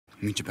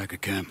Meet you back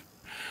at camp.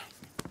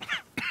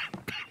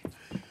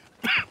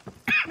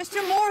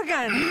 Mr.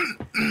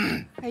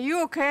 Morgan! Are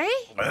you okay?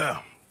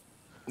 Well,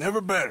 never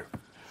better.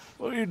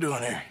 What are you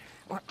doing here?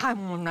 Well,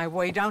 I'm on my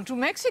way down to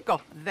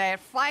Mexico. They're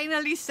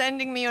finally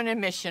sending me on a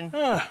mission.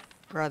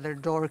 Brother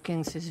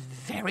Dorkins is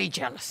very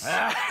jealous.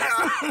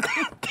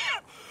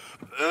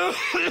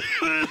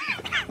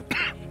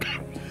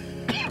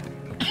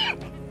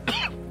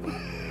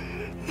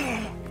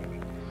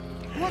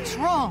 What's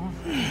wrong?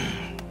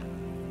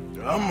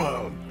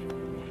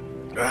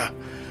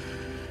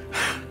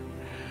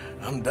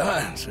 I'm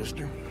dying,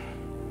 sister.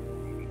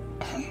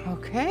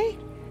 Okay.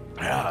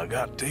 Yeah, I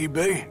got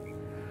TB.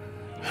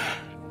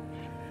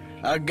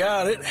 I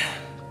got it.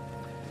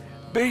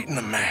 Beating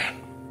a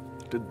man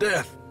to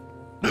death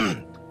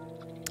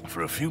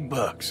for a few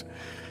bucks.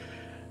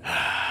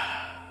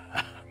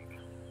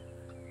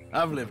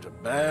 I've lived a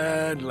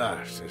bad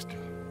life, sister.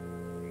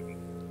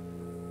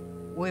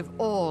 We've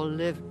all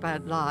lived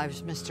bad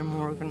lives, Mr.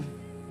 Morgan.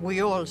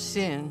 We all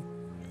sin.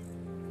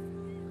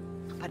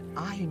 But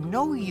I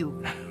know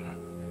you.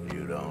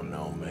 You don't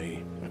know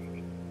me.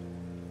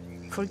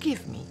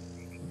 Forgive me,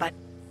 but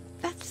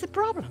that's the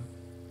problem.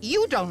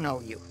 You don't know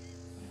you.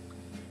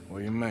 What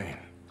do you mean?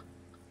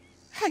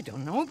 I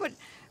don't know, but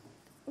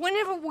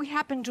whenever we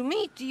happen to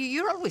meet,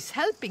 you're always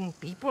helping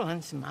people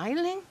and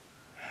smiling.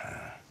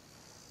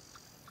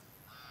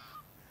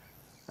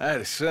 I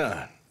had a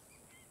son.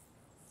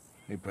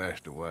 He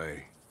passed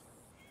away.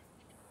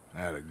 I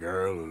had a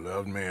girl who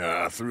loved me.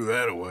 I threw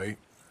that away.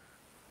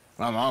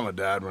 My mama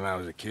died when I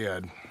was a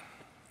kid.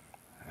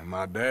 And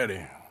my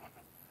daddy,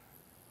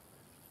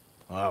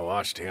 well, I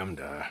watched him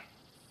die.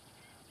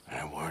 And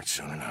it weren't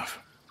soon enough.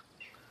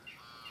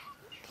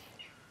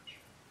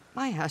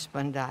 My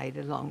husband died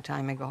a long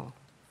time ago.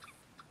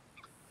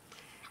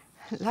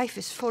 Life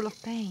is full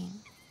of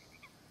pain.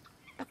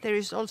 But there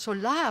is also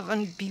love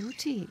and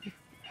beauty.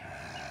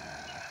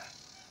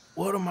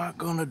 What am I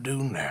gonna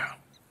do now?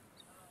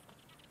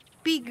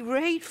 Be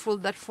grateful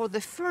that for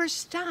the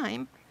first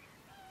time,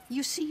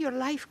 you see your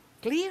life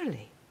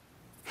clearly.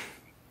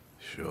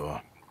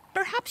 Sure.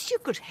 Perhaps you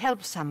could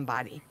help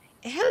somebody.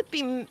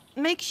 Helping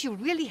makes you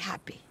really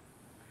happy.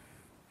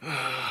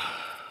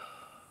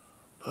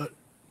 But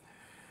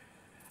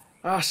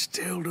I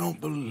still don't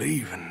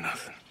believe in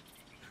nothing.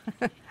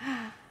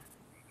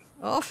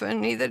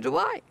 Often, neither do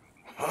I.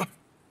 Huh?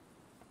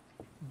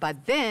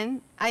 But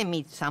then I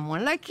meet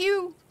someone like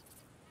you,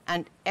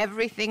 and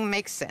everything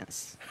makes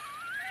sense.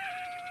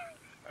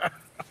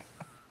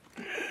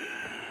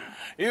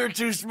 You're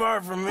too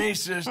smart for me,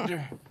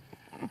 sister.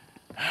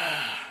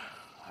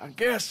 I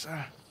guess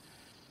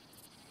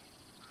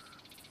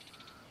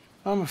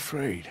I'm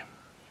afraid.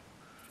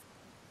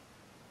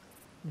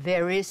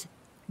 There is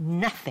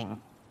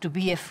nothing to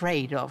be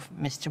afraid of,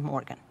 Mr.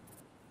 Morgan.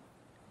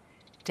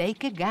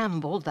 Take a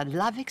gamble that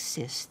love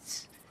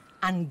exists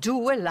and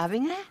do a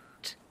loving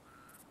act.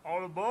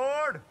 All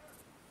aboard?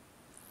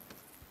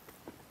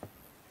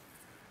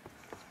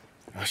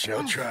 I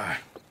shall try.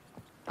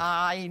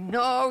 I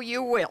know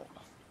you will.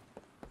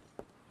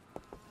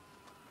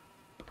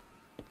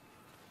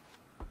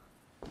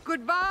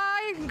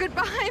 Goodbye,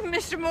 goodbye,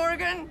 Mr.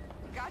 Morgan.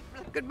 God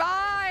bless.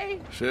 Goodbye.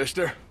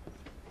 Sister?